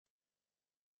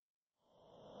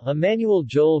Emmanuel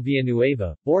Joel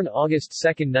Villanueva, born August 2,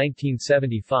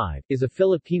 1975, is a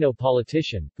Filipino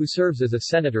politician, who serves as a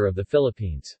senator of the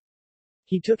Philippines.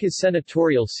 He took his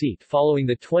senatorial seat following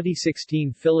the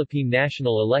 2016 Philippine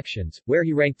national elections, where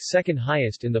he ranked second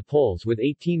highest in the polls with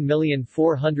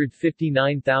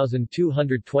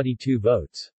 18,459,222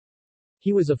 votes.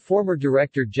 He was a former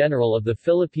Director General of the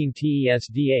Philippine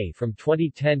TESDA from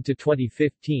 2010 to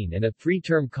 2015 and a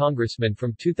three-term congressman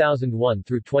from 2001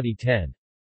 through 2010.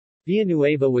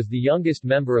 Villanueva was the youngest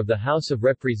member of the House of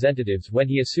Representatives when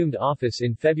he assumed office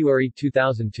in February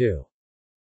 2002.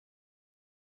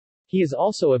 He is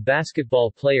also a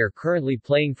basketball player currently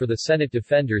playing for the Senate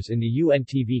Defenders in the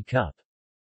UNTV Cup.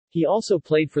 He also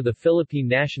played for the Philippine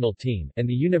national team, and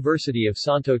the University of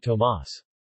Santo Tomas.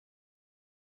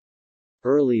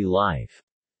 Early life.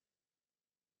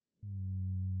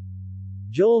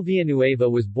 Joel Villanueva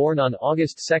was born on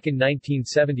August 2,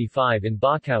 1975 in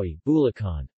Bocaue,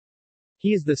 Bulacan.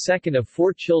 He is the second of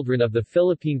four children of the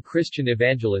Philippine Christian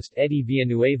evangelist Eddie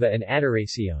Villanueva and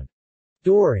Adoracion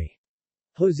Dory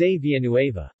Jose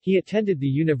Villanueva. He attended the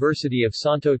University of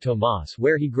Santo Tomas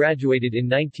where he graduated in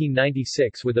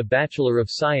 1996 with a Bachelor of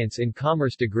Science in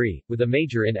Commerce degree, with a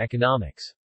major in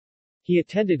economics. He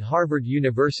attended Harvard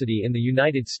University in the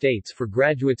United States for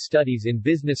graduate studies in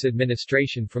business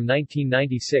administration from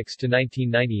 1996 to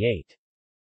 1998.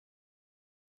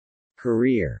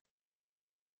 Career.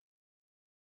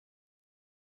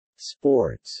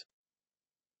 Sports.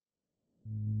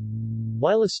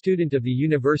 While a student of the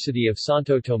University of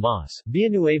Santo Tomas,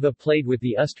 Villanueva played with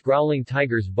the UST Growling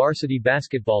Tigers varsity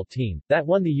basketball team, that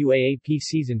won the UAAP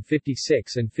season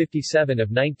 56 and 57 of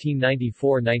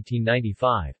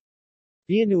 1994-1995.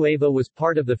 Villanueva was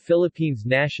part of the Philippines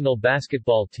national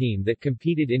basketball team that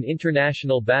competed in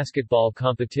international basketball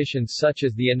competitions such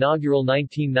as the inaugural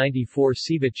 1994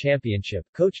 SEBA Championship,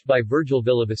 coached by Virgil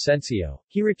Villavicencio.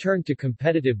 He returned to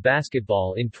competitive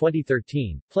basketball in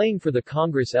 2013, playing for the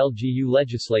Congress LGU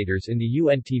legislators in the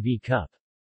UNTV Cup.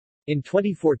 In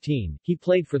 2014, he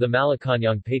played for the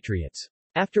Malacañang Patriots.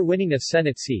 After winning a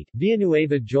Senate seat,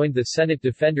 Villanueva joined the Senate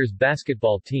Defenders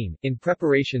basketball team, in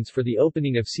preparations for the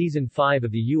opening of Season 5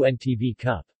 of the UNTV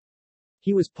Cup.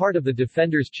 He was part of the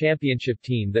Defenders Championship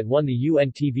team that won the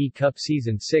UNTV Cup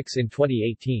Season 6 in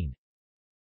 2018.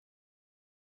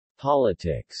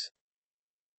 Politics.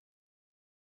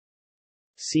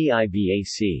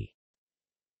 CIBAC.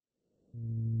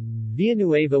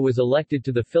 Villanueva was elected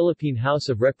to the Philippine House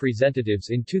of Representatives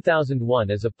in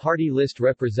 2001 as a party list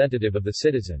representative of the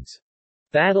Citizens'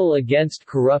 Battle Against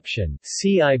Corruption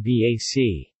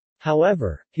 (CIBAC).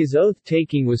 However, his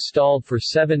oath-taking was stalled for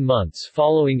 7 months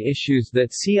following issues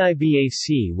that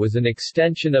CIBAC was an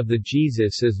extension of the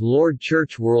Jesus is Lord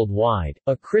Church Worldwide,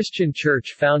 a Christian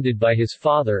church founded by his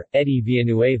father, Eddie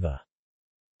Villanueva.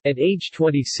 At age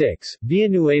 26,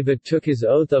 Villanueva took his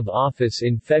oath of office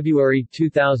in February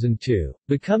 2002,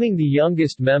 becoming the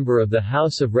youngest member of the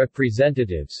House of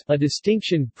Representatives, a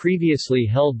distinction previously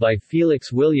held by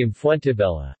Felix William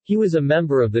Fuentebella. He was a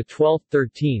member of the 12th,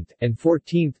 13th, and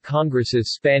 14th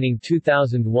Congresses spanning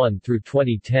 2001 through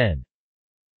 2010.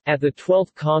 At the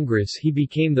 12th Congress he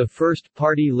became the first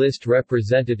party list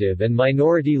representative and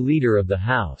minority leader of the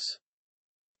House.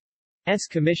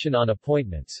 Commission on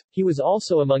Appointments. He was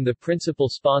also among the principal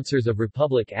sponsors of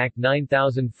Republic Act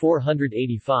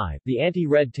 9485, the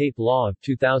Anti-Red Tape Law of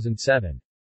 2007.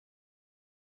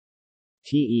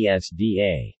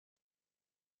 TESDA.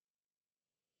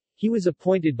 He was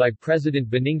appointed by President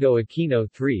Benigno Aquino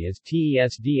III as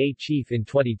TESDA chief in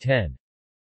 2010.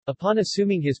 Upon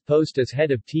assuming his post as head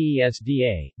of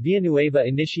TESDA, Villanueva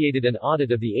initiated an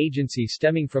audit of the agency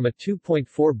stemming from a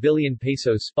 2.4 billion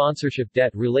pesos sponsorship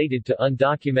debt related to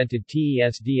undocumented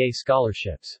TESDA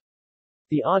scholarships.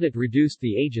 The audit reduced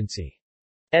the agency's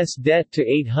debt to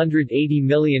 880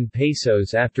 million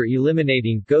pesos after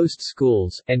eliminating ghost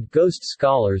schools and ghost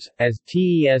scholars. As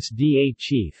TESDA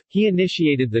chief, he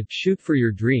initiated the Shoot for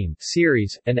Your Dream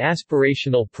series, an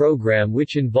aspirational program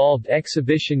which involved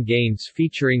exhibition games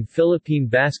featuring Philippine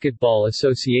Basketball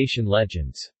Association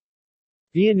legends.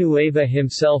 Villanueva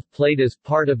himself played as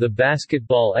part of the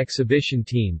basketball exhibition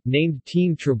team, named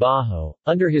Team Trabajo,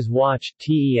 under his watch.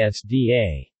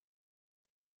 TESDA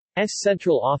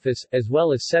central office, as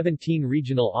well as 17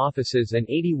 regional offices and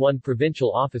 81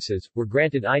 provincial offices, were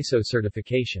granted ISO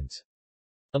certifications.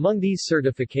 Among these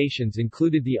certifications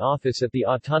included the office at the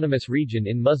Autonomous Region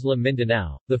in Muslim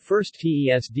Mindanao, the first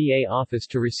TESDA office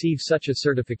to receive such a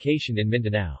certification in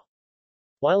Mindanao.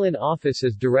 While in office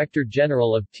as Director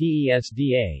General of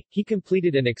TESDA, he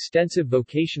completed an extensive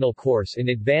vocational course in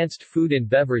advanced food and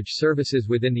beverage services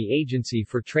within the agency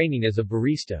for training as a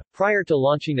barista. Prior to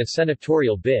launching a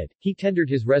senatorial bid, he tendered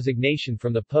his resignation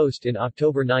from the post in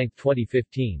October 9,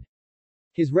 2015.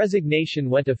 His resignation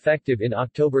went effective in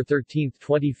October 13,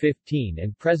 2015,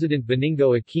 and President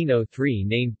Benigno Aquino III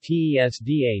named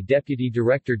TESDA Deputy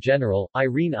Director General,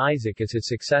 Irene Isaac, as his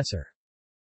successor.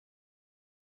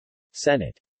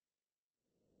 Senate.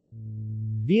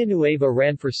 Villanueva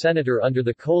ran for senator under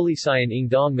the Coalición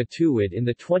Ingdong Matuwid in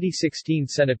the 2016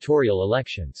 senatorial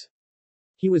elections.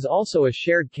 He was also a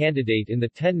shared candidate in the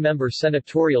 10-member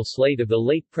senatorial slate of the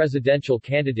late presidential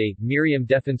candidate Miriam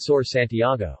Defensor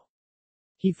Santiago.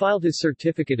 He filed his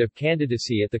certificate of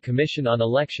candidacy at the Commission on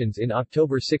Elections in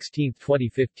October 16,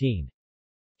 2015.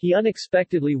 He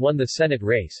unexpectedly won the Senate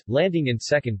race, landing in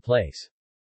second place.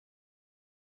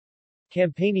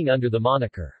 Campaigning under the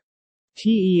moniker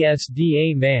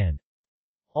TESDA Man,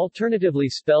 alternatively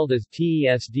spelled as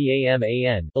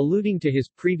TESDAMAN, alluding to his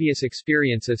previous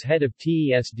experience as head of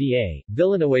TESDA,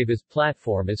 Villanueva's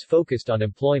platform is focused on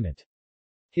employment.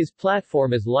 His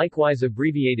platform is likewise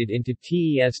abbreviated into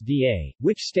TESDA,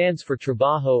 which stands for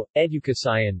Trabajo,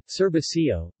 Educación,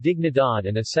 Servicio, Dignidad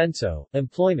and Ascenso,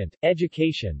 Employment,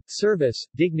 Education, Service,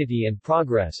 Dignity and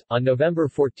Progress. On November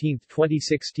 14,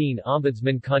 2016,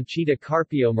 Ombudsman Conchita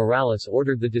Carpio Morales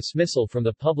ordered the dismissal from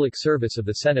the public service of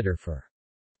the senator for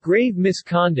grave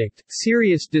misconduct,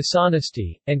 serious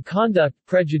dishonesty, and conduct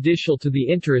prejudicial to the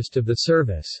interest of the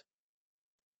service,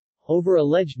 over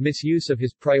alleged misuse of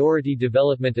his Priority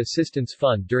Development Assistance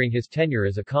Fund during his tenure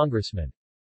as a congressman.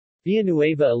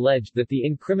 Villanueva alleged that the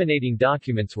incriminating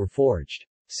documents were forged.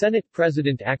 Senate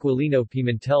President Aquilino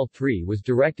Pimentel III was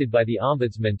directed by the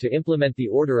Ombudsman to implement the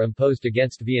order imposed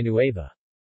against Villanueva.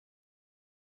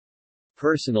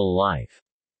 Personal life.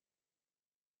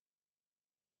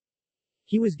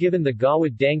 He was given the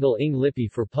Gawad Dangal ng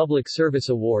Lipi for Public Service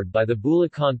Award by the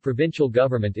Bulacan Provincial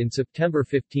Government in September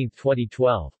 15,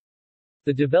 2012.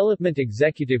 The Development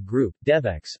Executive Group,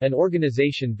 DEVEX, an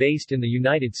organization based in the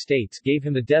United States, gave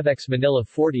him the DEVEX Manila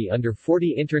 40 Under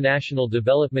 40 International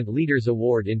Development Leaders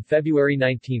Award in February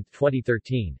 19,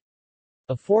 2013.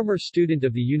 A former student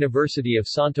of the University of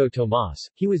Santo Tomas,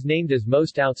 he was named as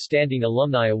Most Outstanding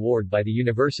Alumni Award by the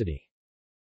university.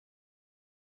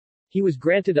 He was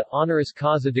granted a honoris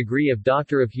causa degree of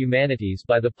Doctor of Humanities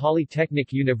by the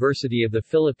Polytechnic University of the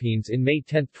Philippines in May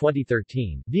 10,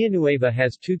 2013. Villanueva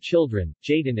has two children,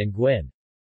 Jaden and Gwyn.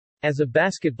 As a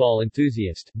basketball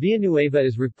enthusiast, Villanueva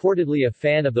is reportedly a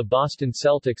fan of the Boston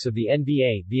Celtics of the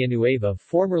NBA. Villanueva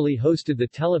formerly hosted the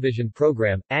television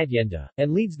program, Adyenda,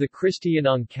 and leads the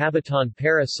Kristiyanong Kabataan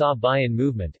para sa Bayan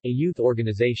movement, a youth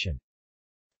organization.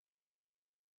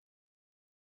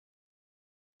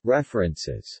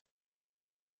 References.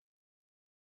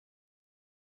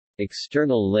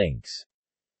 External links.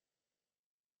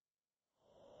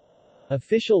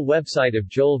 Official website of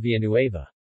Joel Villanueva.